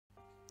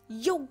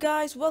Yo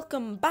guys,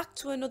 welcome back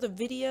to another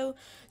video.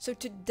 So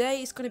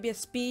today is going to be a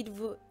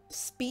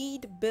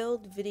speed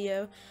build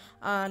video,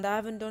 and I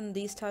haven't done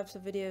these types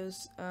of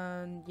videos,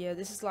 and yeah,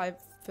 this is like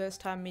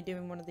first time me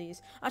doing one of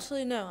these.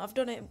 Actually no, I've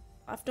done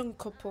a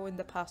couple in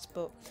the past,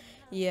 but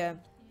yeah,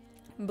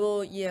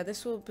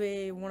 this will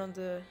be one of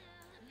the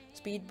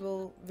speed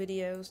build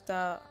videos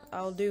that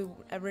I'll do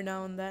every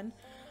now and then.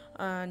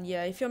 And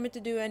yeah, if you want me to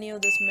do any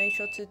others, make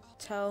sure to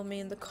tell me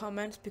in the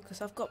comments,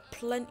 because I've got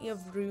plenty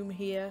of room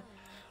here.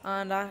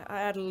 And I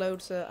had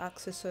loads of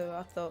access, so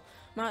I thought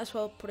might as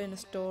well put in a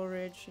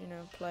storage, you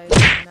know, place,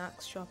 an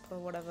axe shop or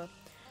whatever.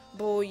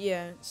 But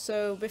yeah,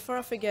 so before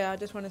I forget, I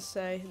just want to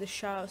say the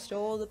shout outs to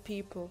all the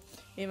people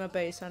in my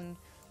base and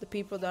the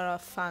people that are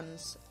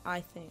fans.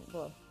 I think,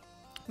 well,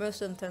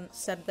 most of them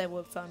said they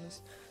were fans.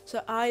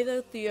 So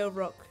either Theo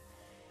Rock,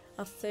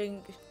 I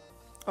think,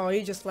 oh,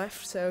 he just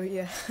left, so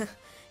yeah,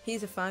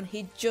 he's a fan.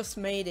 He just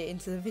made it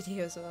into the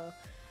video as well.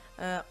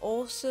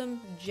 Awesome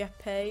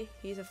Jeppe,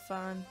 he's a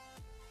fan.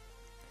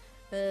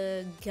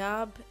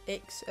 Gab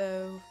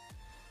XO,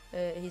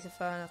 he's a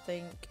fan, I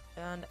think,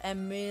 and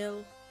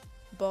Emil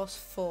Boss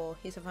 4,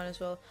 he's a fan as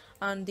well,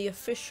 and the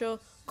official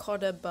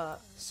Coder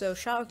Bat. So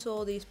shout out to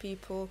all these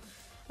people,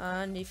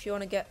 and if you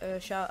want to get a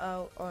shout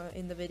out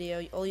in the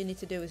video, all you need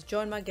to do is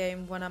join my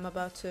game when I'm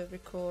about to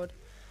record.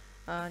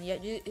 And yeah,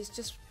 it's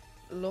just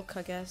luck,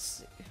 I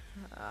guess.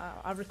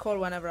 I record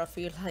whenever I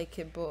feel like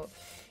it, but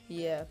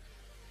yeah,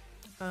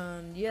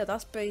 and yeah,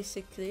 that's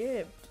basically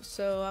it.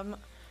 So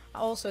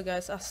also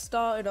guys, I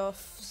started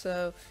off,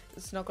 so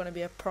it's not going to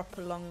be a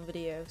proper long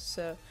video,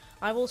 so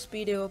I will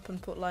speed it up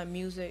and put like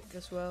music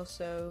as well,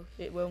 so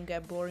it won't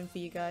get boring for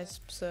you guys.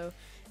 So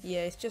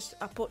yeah, it's just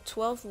I put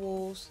 12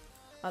 walls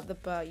at the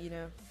back, you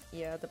know,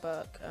 yeah, at the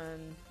back,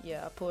 and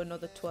yeah, I put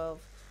another 12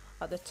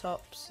 at the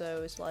top,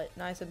 so it's like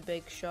nice and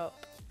big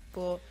shop.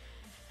 But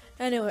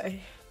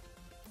anyway,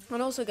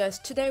 and also guys,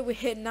 today we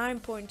hit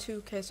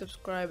 9.2k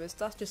subscribers.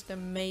 That's just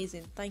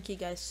amazing. Thank you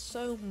guys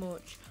so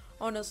much.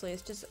 Honestly,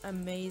 it's just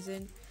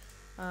amazing,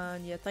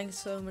 and yeah, thanks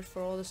so much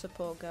for all the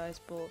support, guys.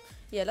 But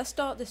yeah, let's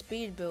start the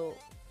speed build,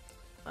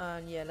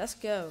 and yeah, let's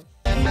go.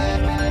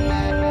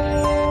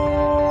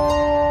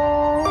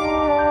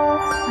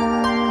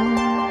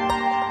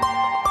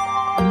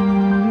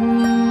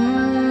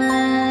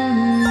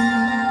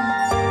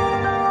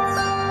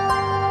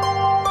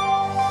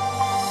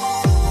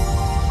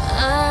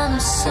 I'm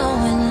so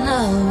in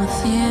love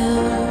with you,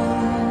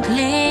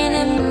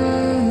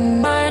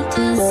 leaning more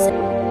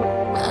to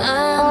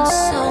I'm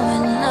so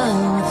in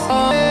love with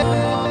you.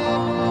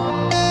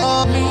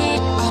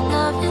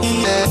 Love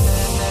is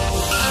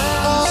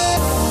I'm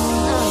so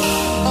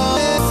in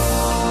love with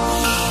you.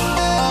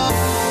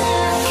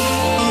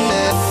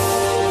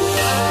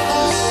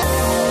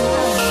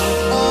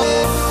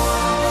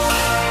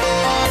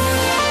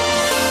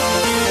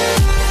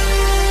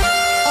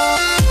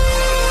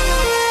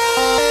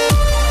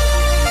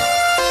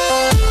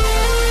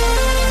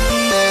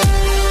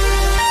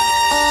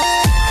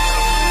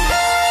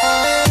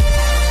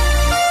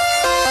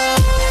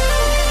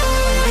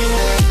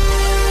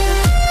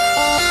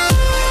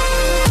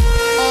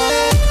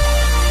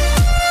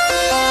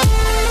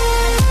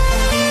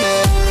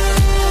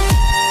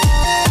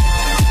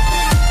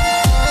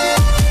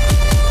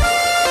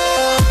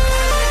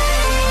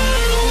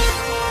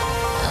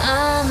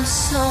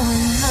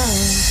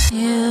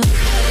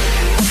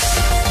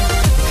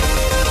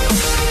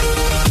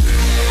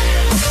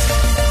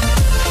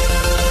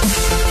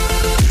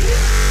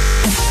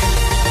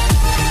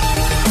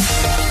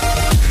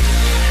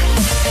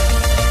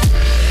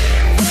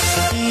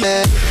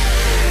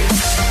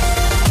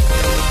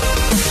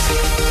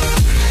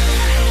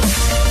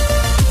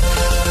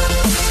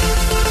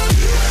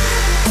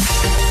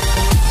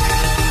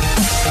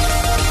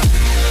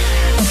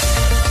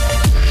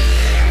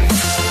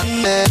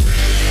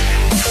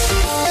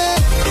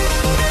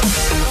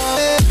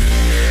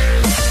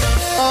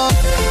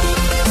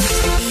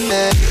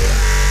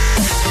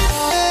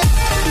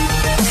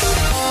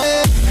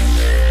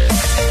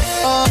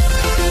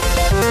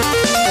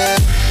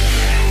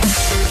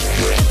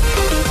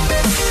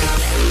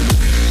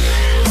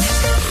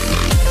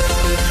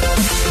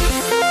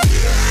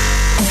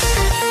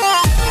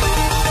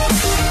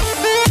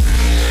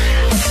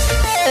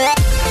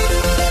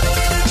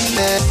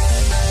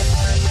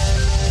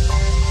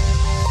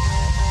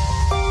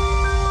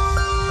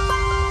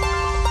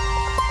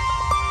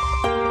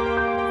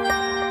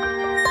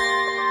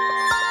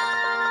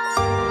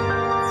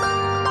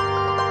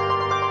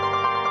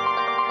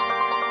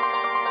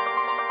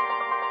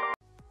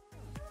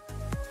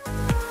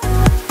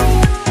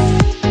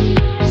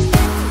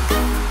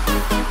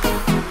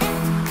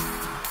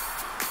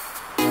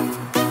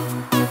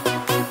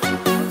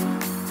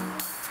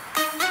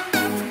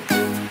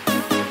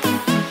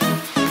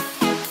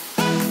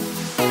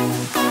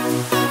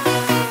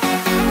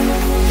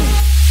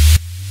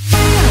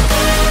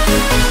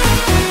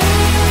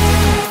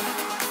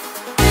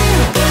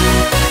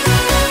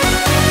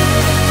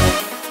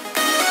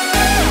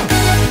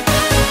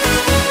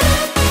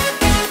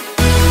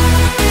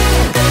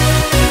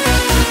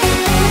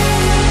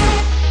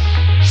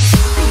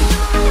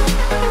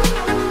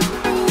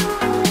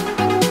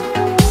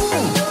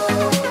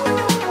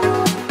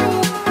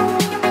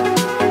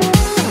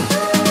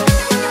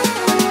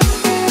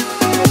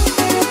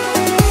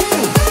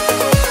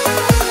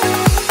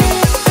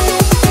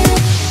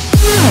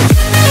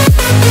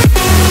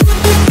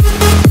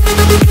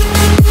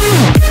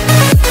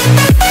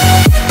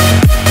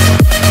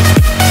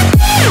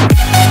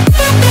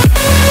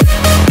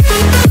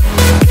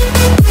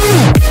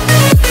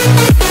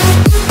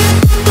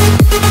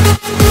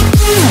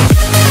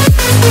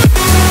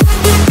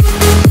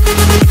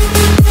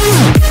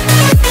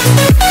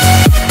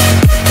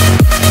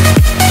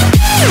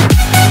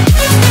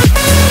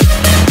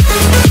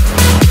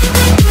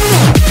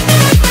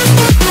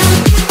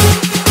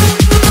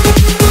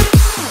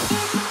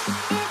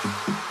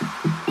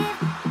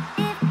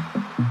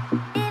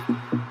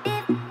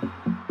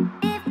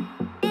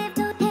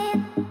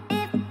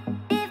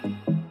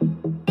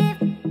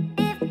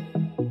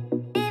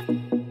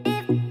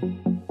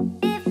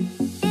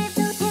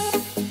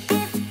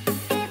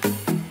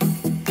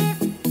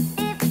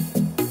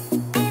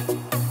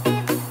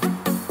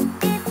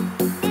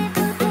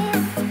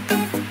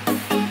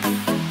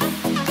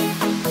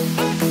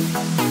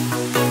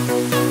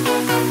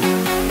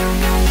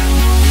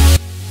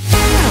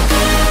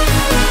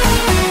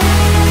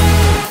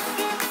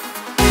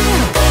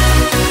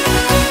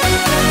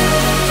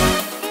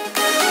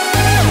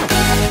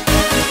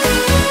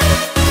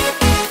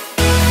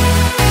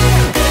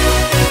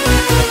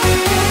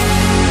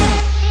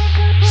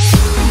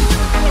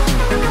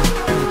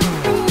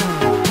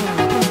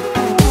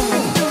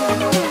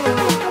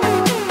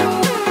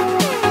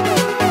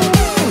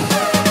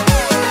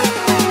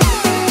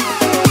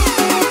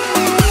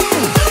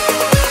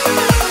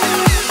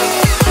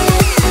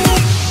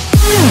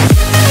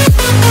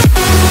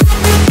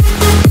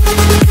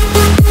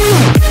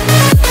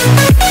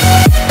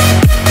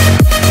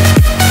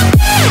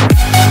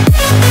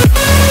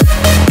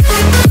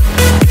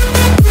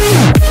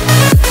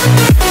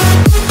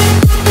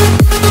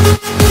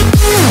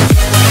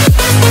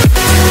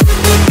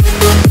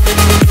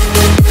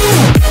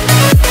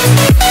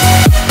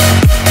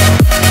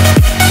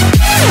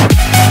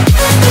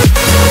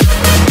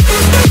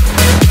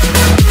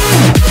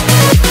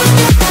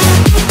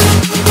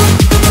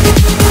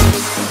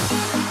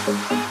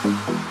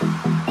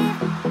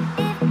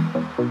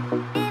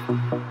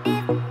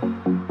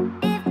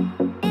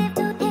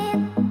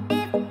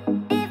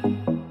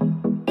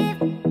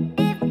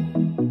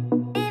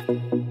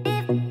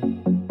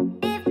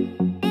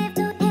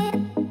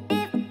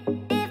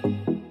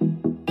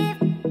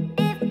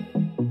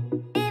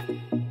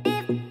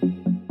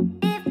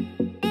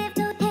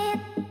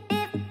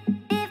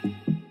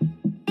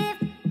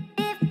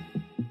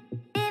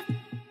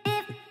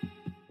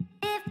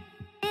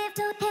 have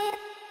to pay.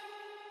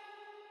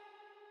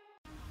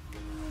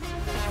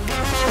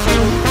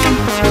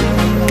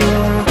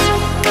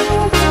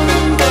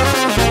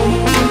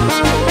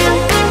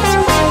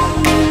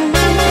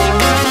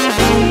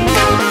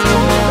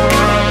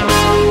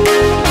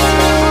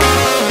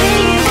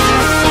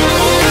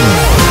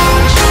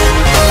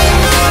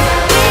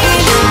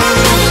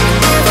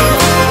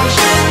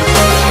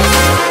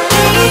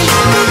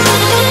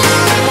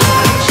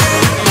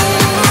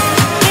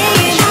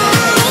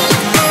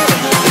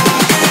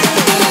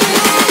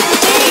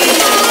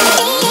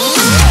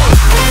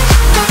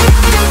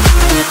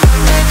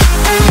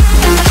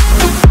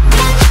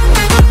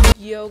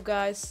 Yo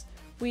guys,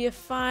 we are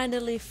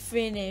finally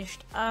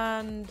finished,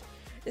 and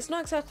it's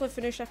not exactly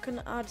finished. I can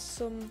add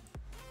some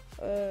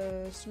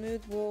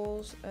smooth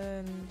walls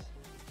and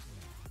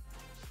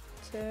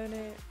turn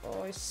it.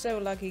 Oh, it's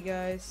so laggy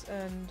guys.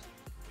 And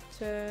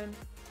turn,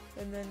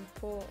 and then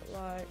put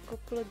like a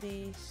couple of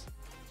these,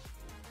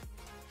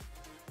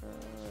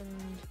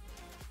 and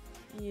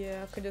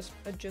yeah, I can just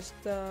adjust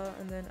that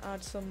and then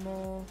add some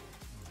more.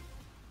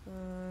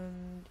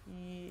 And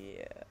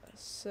yeah,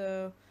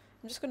 so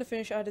I'm just gonna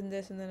finish adding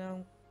this and then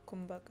I'll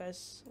come back,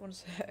 guys. One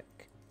sec.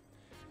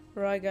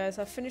 Right guys,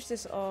 I finished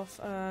this off,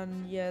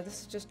 and yeah,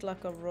 this is just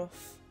like a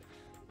rough,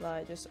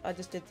 like I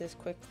just did this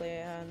quickly,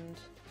 and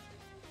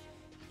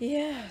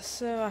yeah,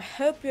 so I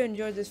hope you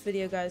enjoyed this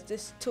video guys.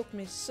 This took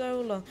me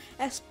so long,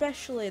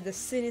 especially the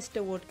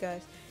sinister wood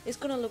guys. It's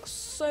gonna look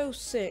so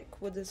sick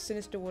with the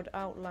sinister wood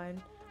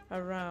outline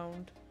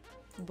around,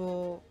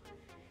 but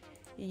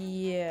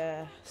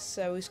yeah,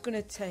 so it's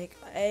gonna take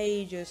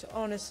ages.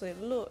 Honestly,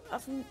 look,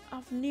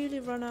 I've nearly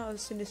run out of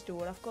sinister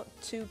wood. I've got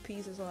 2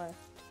 pieces left,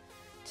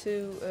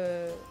 2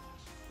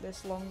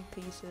 this long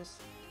pieces.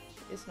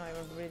 It's not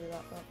even really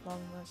that long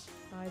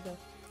either,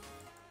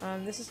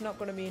 and this is not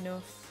gonna be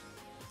enough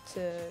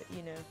to,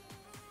 you know,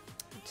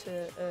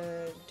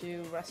 to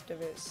do rest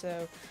of it.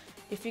 So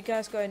if you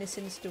guys got any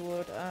sinister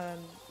wood and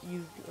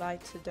you'd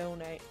like to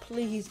donate,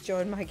 please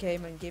join my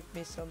game and give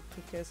me some,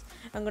 because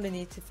I'm gonna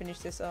need to finish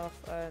this off.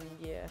 And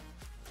yeah,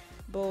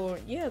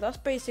 but yeah, that's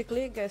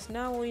basically it guys.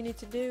 Now all you need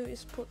to do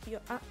is put your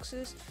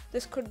axes.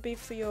 This could be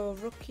for your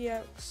rookie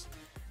axe,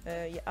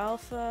 your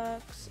alpha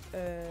axe,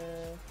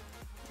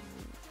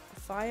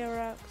 fire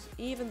axe,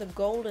 even the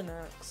golden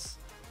axe,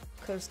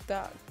 because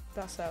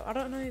that's out. I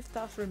don't know if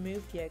that's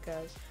removed yet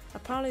guys.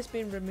 Apparently it's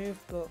been removed,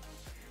 but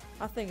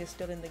I think it's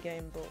still in the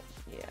game. But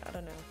yeah, I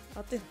don't know.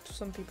 I think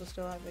some people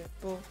still have it.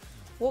 But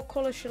what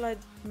color should I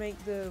make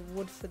the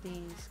wood for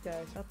these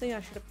guys? I think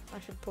I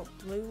should put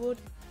blue wood,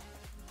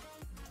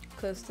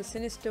 because the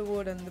sinister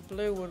wood and the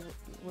blue wood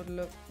would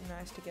look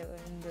nice together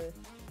in the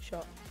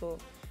shop. But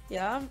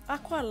yeah, I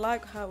quite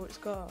like how it's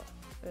got,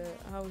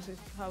 how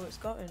it's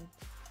gotten,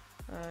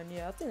 and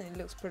yeah, I think it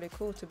looks pretty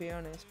cool to be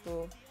honest.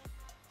 But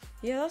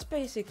yeah, that's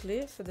basically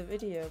it for the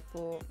video.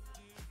 But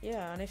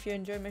yeah, and if you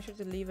enjoyed, make sure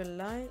to leave a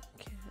like,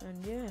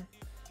 and yeah,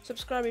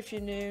 subscribe if you're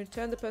new,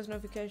 turn the post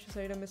notifications so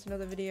you don't miss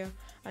another video.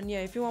 And yeah,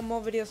 if you want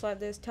more videos like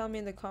this, tell me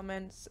in the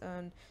comments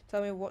and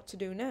tell me what to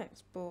do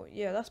next. But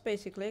yeah, that's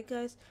basically it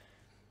guys.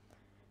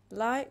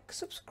 Like,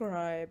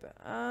 subscribe,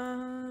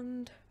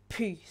 and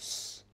peace.